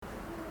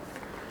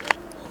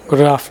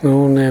Good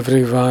afternoon,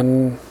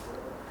 everyone.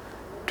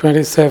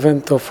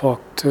 27th of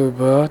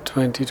October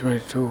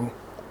 2022.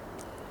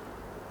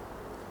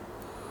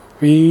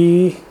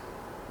 We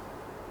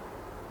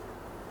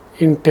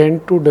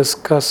intend to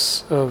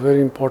discuss a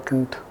very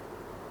important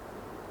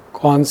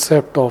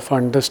concept of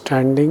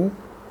understanding,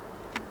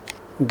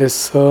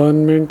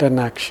 discernment and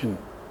action.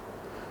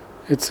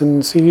 It's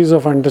a series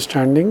of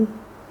understanding.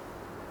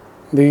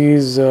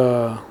 These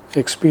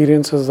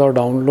experiences or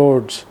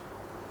downloads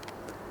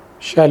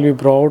shall be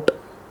brought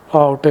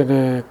out in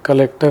a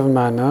collective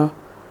manner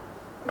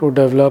to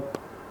develop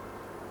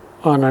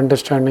an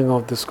understanding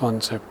of this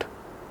concept.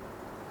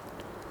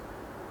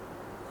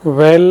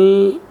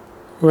 Well,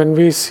 when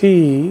we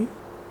see,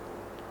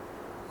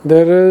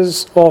 there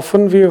is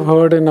often we have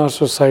heard in our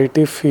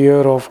society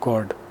fear of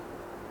God.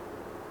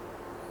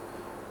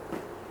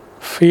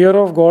 Fear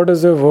of God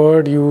is a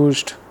word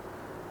used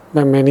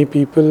by many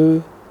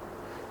people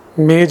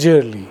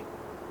majorly,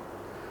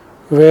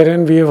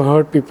 wherein we have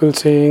heard people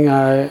saying,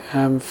 I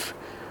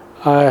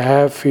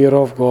have fear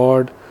of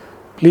God,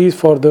 please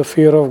for the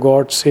fear of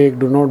God's sake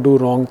do not do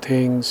wrong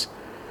things.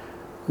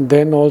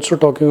 Then also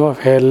talking of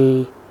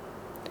hell,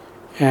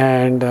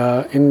 and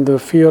in the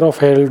fear of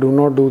hell do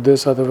not do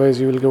this,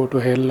 otherwise you will go to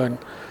hell,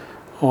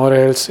 or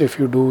else if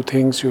you do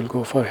things you will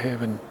go for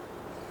heaven.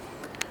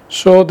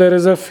 So there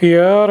is a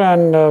fear,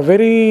 and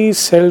very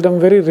seldom,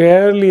 very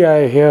rarely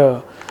I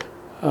hear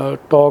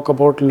talk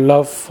about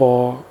love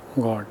for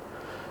God.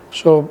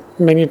 So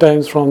many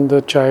times from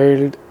the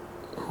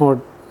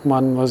childhood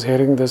one was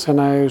hearing this, and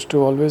I used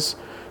to always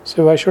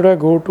say, why should I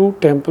go to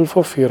temple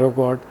for fear of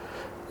God?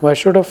 Why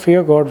should I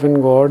fear God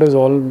when God is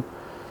all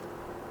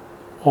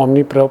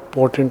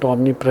omnipotent,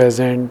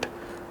 omnipresent,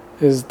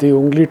 is the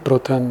only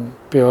truth and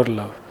pure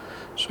love.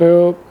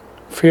 So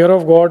fear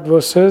of God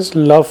versus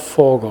love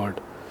for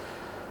God.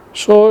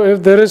 So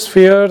if there is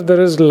fear,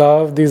 there is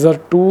love. These are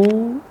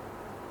two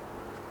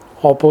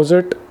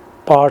opposite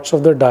parts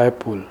of the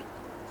dipole.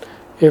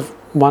 If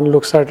one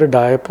looks at a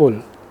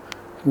dipole,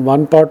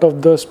 one part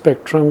of the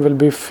spectrum will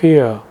be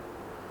fear,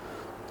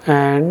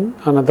 and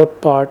another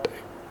part,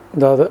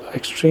 the other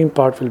extreme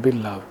part will be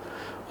love.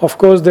 Of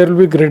course, there will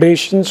be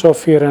gradations of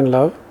fear and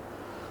love,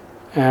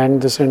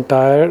 and this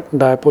entire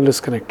dipole is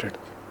connected.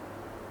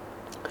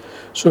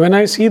 So when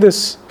I see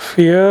this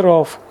fear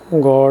of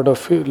God, or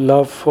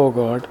love for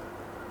God,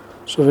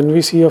 so when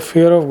we see a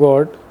fear of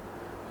God,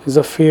 is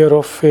a fear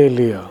of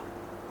failure.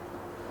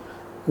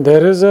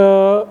 There is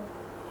a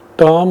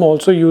term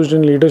also used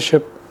in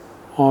leadership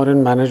or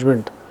in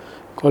management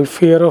called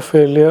fear of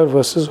failure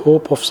versus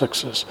hope of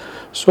success.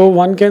 So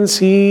one can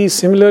see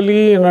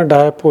similarly in a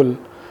dipole,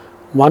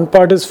 one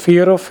part is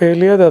fear of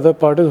failure, the other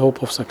part is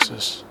hope of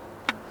success.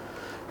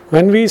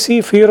 When we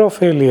see fear of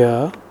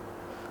failure,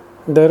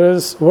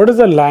 what is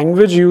the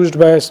language used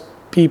by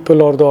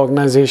people or the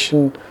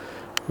organization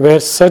where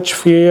such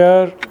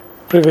fear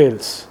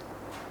prevails?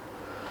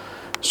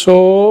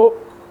 So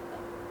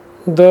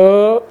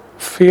the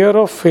fear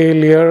of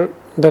failure,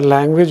 the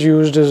language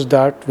used is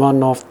that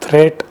one of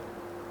threat,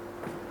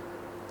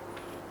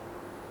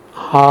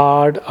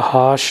 hard,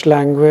 harsh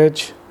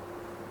language,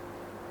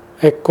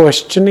 a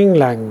questioning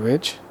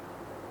language,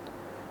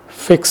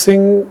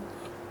 fixing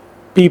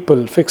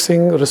people,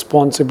 fixing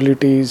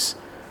responsibilities,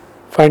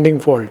 finding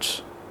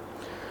faults,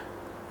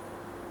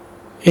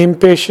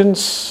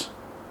 impatience,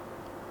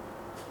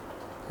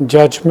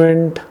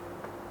 judgment,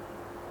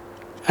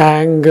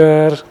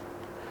 anger,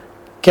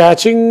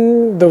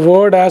 catching the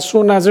word as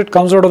soon as it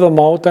comes out of the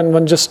mouth and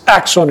one just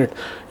acts on it.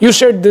 You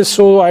said this,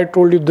 so I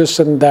told you this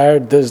and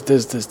that,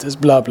 this,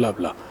 blah, blah,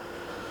 blah.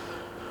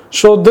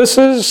 So this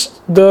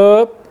is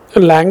the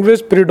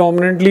language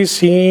predominantly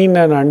seen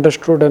and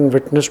understood and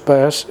witnessed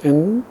by us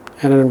in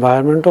an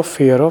environment of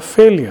fear of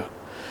failure.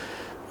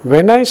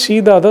 When I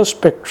see the other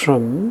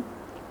spectrum,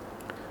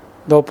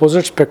 the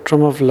opposite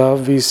spectrum of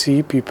love, we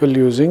see people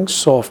using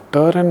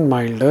softer and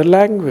milder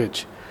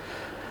language.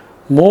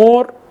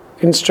 More,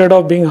 instead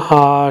of being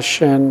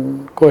harsh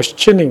and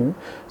questioning,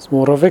 it's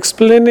more of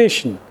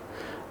explanation.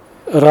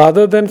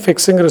 Rather than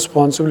fixing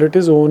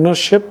responsibilities,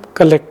 ownership,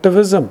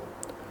 collectivism.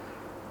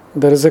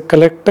 There is a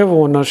collective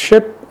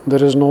ownership.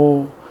 There is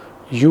no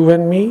you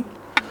and me.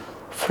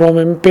 From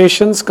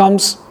impatience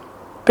comes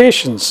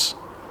patience.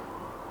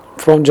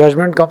 From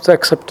judgment comes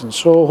acceptance.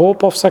 So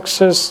hope of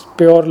success,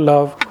 pure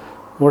love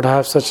would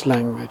have such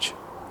language.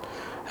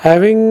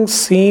 Having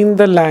seen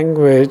the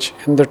language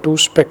in the two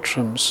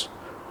spectrums,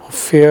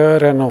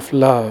 fear and of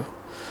love,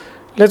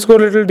 let's go a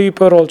little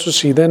deeper, also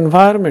see the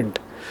environment.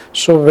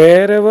 So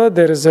wherever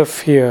there is a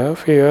fear,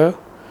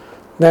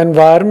 the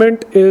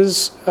environment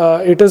is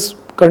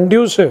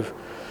conducive.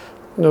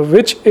 Now,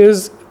 which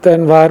is the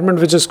environment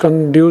which is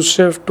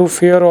conducive to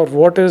fear, or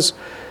what is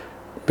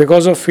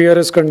because of fear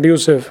is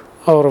conducive,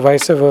 or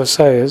vice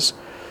versa, is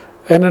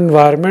an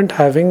environment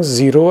having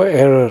zero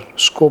error,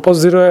 scope of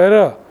zero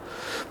error.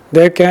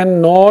 There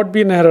cannot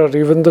be an error.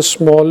 Even the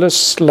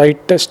smallest,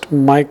 slightest,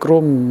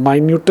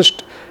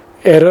 minutest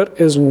error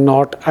is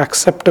not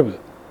acceptable.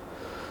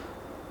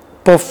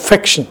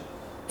 Perfection,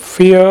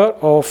 fear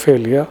of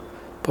failure,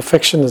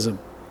 perfectionism,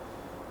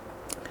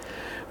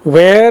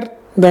 where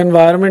the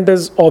environment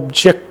is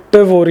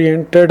objective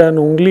oriented and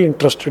only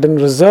interested in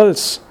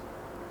results,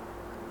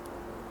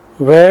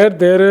 where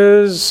there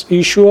is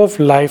issue of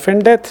life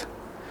and death.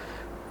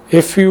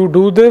 If you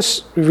do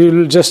this, we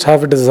will just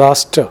have a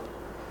disaster.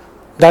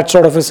 That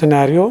sort of a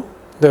scenario,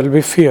 there will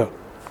be fear.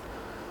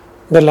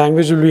 The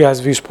language will be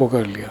as we spoke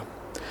earlier.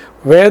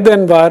 Where the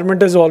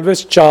environment is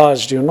always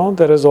charged,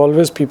 there is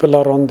always people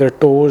are on their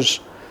toes,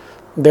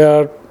 they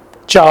are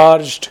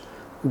charged,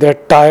 they are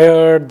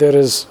tired, there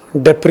is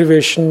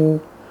deprivation.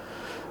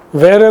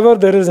 Wherever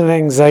there is an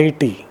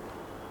anxiety,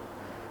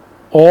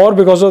 or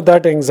because of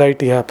that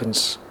anxiety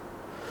happens,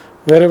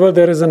 wherever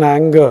there is an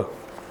anger,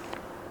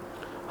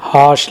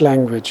 harsh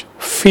language,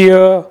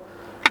 fear,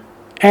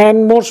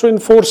 and more so in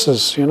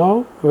forces,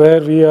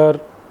 where we are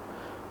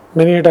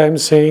many a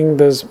times saying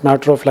this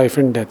matter of life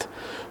and death.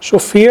 So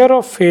fear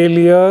of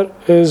failure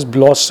is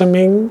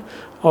blossoming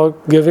or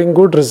giving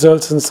good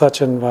results in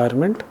such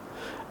environment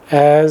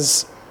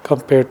as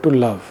compared to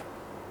love.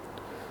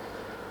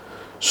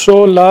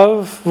 So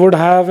love would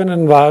have an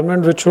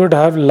environment which would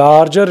have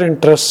larger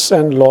interests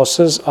and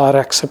losses are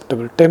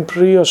acceptable.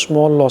 Temporary or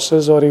small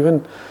losses or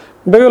even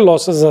bigger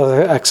losses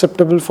are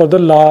acceptable for the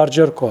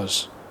larger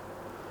cause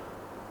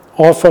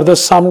or for the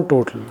sum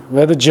total,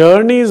 where the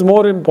journey is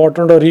more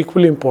important or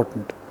equally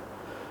important,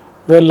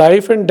 where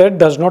life and death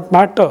does not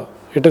matter.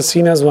 It is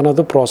seen as one of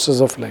the process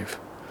of life.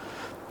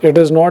 It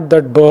is not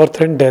that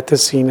birth and death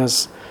is seen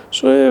as,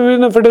 so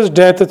even if it is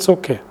death, it's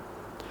okay.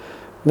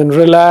 Then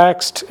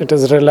relaxed, it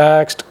is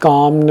relaxed,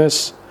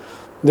 calmness,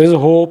 there is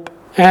hope.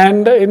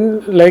 And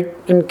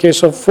in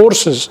case of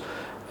forces,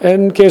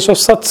 in case of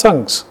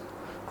satsangs,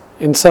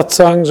 in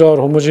satsangs or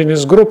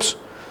homogeneous groups,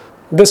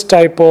 this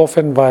type of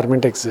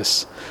environment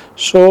exists.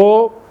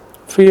 So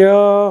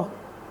fear,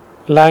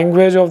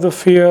 language of the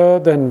fear,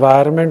 the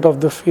environment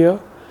of the fear,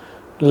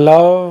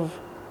 love,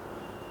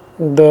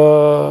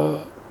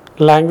 the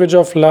language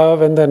of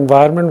love and the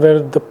environment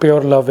where the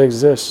pure love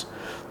exists.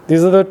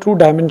 These are the two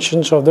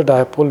dimensions of the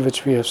dipole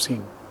which we have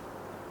seen.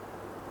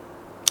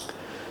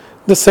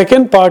 The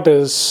second part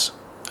is,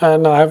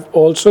 and I have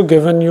also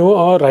given you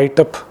a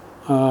write-up,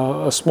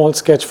 a small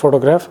sketch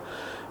photograph.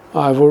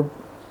 I would,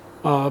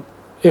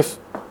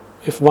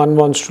 if one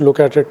wants to look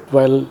at it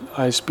while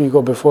I speak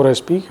or before I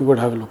speak, you would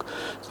have a look.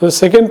 So the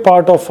second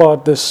part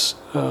of this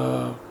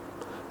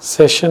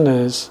session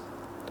is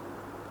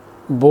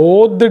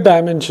both the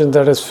dimensions,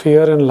 that is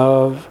fear and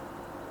love,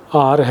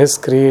 are his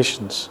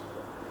creations.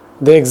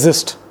 They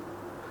exist.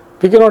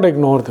 We cannot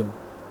ignore them.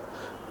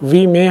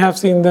 We may have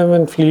seen them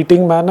in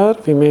fleeting manner,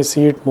 we may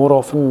see it more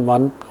often in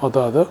one or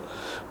the other,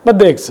 but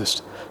they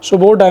exist. So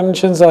both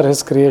dimensions are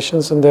his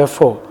creations, and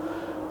therefore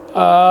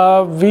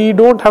we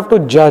don't have to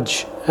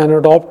judge and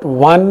adopt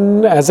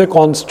one as a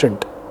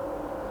constant.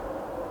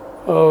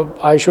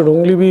 I should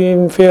only be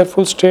in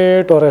fearful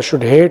state, or I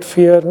should hate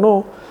fear.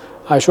 No,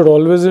 I should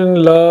always be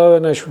in love,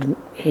 and I should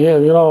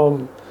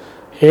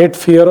hate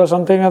fear or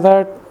something like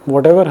that.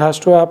 Whatever has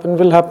to happen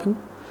will happen.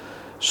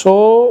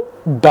 So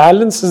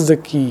balance is the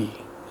key.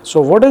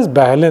 So what is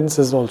balance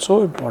is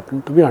also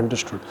important to be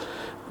understood.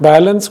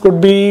 Balance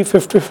could be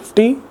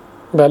 50-50,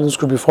 balance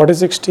could be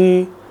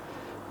 40-60,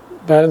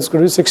 balance could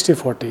be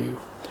 60-40.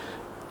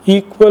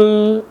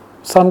 Equal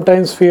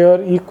sometimes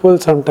fear, equal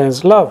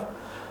sometimes love.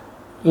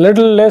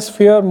 Little less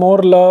fear,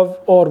 more love,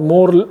 or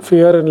more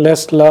fear and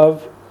less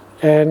love,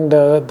 and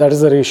that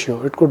is the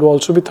ratio. It could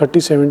also be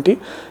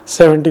 30-70,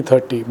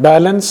 70-30.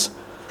 Balance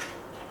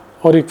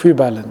or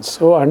equibalence.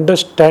 So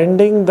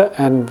understanding the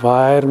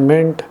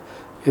environment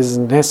is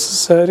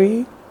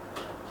necessary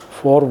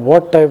for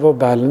what type of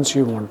balance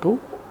you want to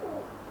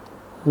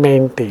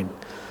maintain.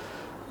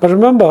 But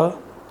remember,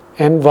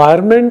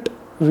 environment,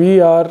 we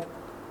are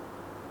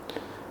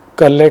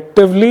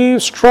collectively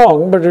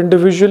strong, but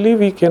individually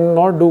we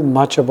cannot do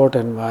much about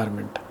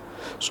environment.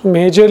 So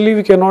majorly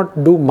we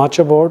cannot do much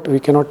about,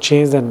 we cannot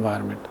change the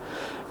environment.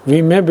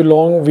 We may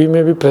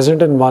be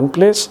present in one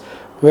place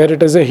where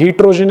it is a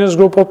heterogeneous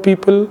group of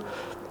people,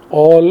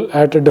 all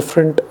at a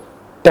different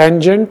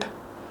tangent.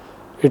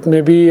 It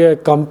may be a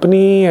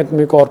company, it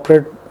may be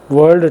corporate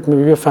world, it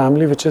may be a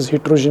family which has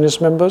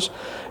heterogeneous members.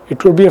 It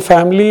could be a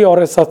family or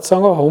a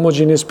satsang of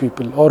homogeneous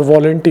people or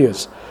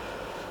volunteers.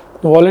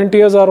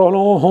 Volunteers are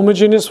all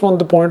homogeneous from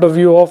the point of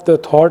view of their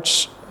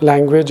thoughts,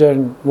 language,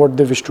 and what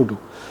they wish to do.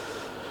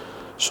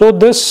 So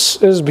this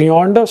is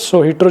beyond us.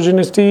 So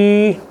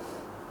heterogeneity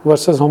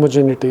versus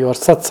homogeneity, or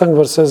satsang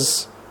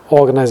versus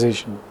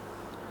organization.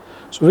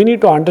 So we need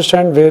to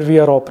understand where we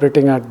are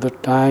operating at the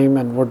time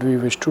and what we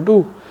wish to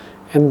do,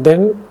 and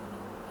then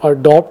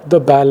adopt the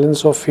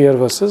balance of fear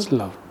versus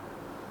love.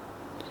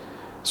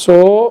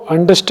 So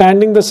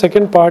understanding the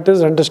second part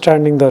is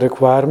understanding the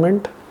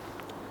requirement.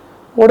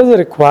 What is the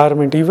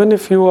requirement? Even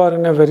if you are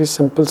in a very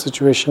simple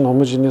situation,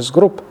 homogeneous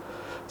group,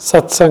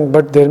 satsang,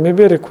 but there may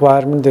be a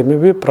requirement, there may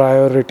be a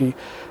priority,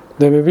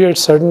 there may be a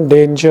certain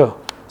danger,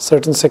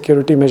 certain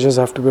security measures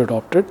have to be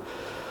adopted.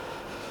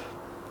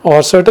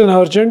 or certain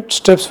urgent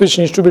steps which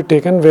needs to be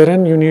taken,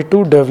 wherein you need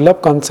to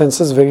develop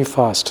consensus very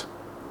fast,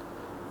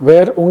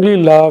 where only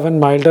love and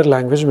milder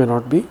language may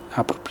not be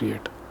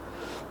appropriate.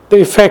 The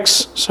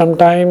effects,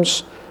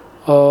 sometimes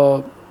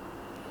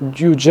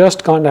you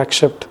just can't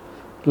accept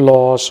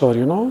loss, or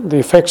the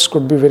effects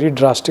could be very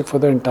drastic for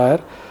the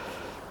entire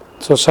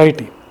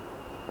society.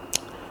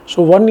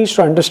 So one needs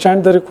to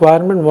understand the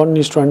requirement, one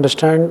needs to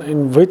understand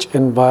in which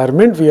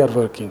environment we are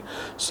working.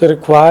 So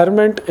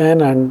requirement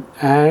and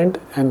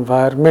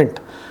environment.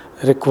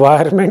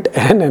 Requirement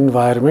and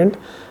environment.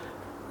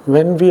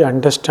 When we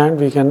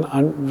understand, we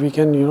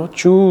can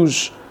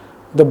choose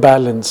the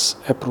balance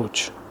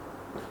approach.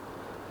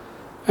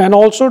 And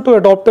also to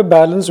adopt a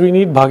balance, we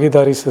need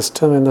bhagidari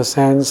system, in the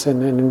sense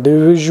in an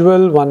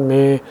individual one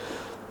may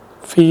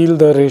feel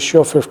the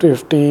ratio of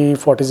 50-50,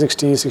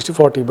 40-60,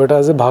 60-40, but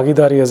as a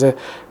bhagidari, as a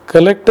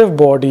collective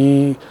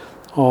body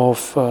of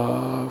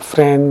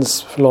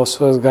friends,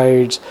 philosophers,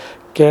 guides,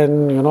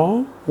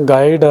 can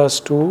guide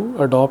us to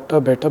adopt a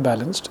better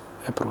balanced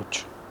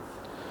approach.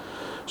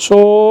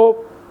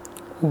 So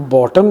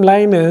bottom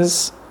line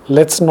is,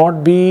 let's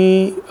not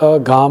be a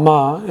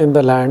Gama in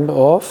the land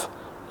of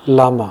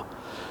Lama.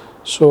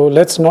 So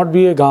let's not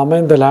be a Gama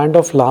in the land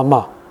of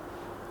Lama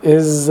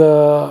is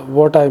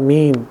what I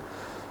mean.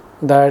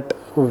 That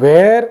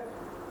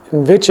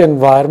in which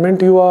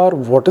environment you are,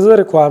 what is the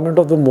requirement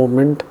of the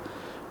moment,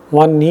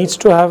 one needs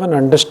to have an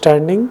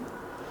understanding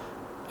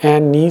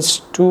and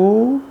needs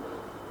to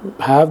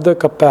have the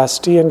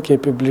capacity and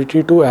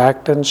capability to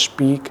act and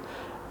speak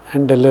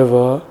and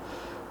deliver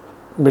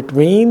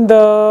between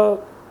the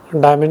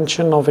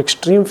dimension of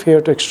extreme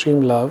fear to extreme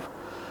love.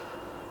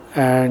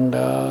 And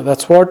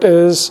that's what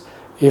is,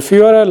 if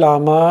you are a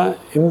Lama,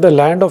 in the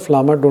land of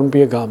Lama, don't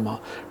be a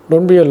Gama,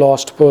 don't be a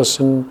lost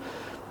person.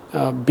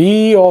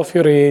 Be of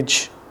your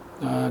age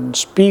and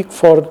speak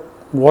for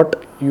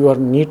what you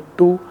need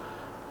to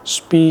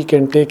speak,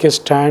 and take a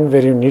stand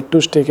where you need to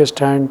take a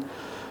stand.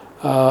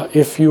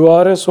 If you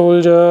are a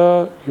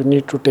soldier, you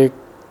need to take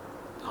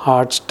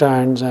hard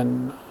stands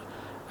and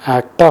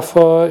act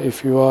tougher.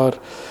 If you are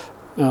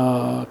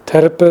a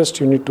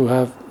therapist, you need to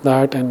have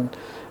that, and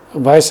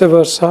vice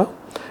versa.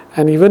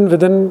 And even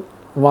within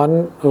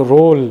one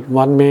role,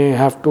 one may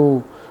have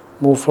to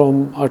move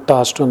from a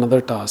task to another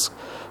task.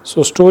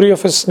 So story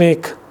of a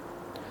snake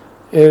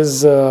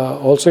is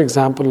also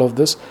example of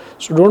this.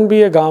 So don't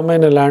be a Gama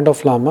in a land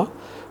of Lama.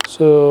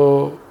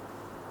 So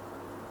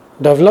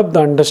develop the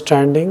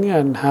understanding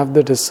and have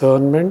the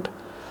discernment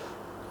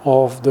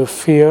of the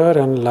fear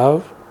and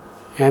love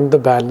and the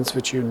balance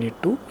which you need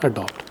to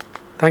adopt.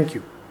 Thank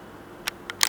you.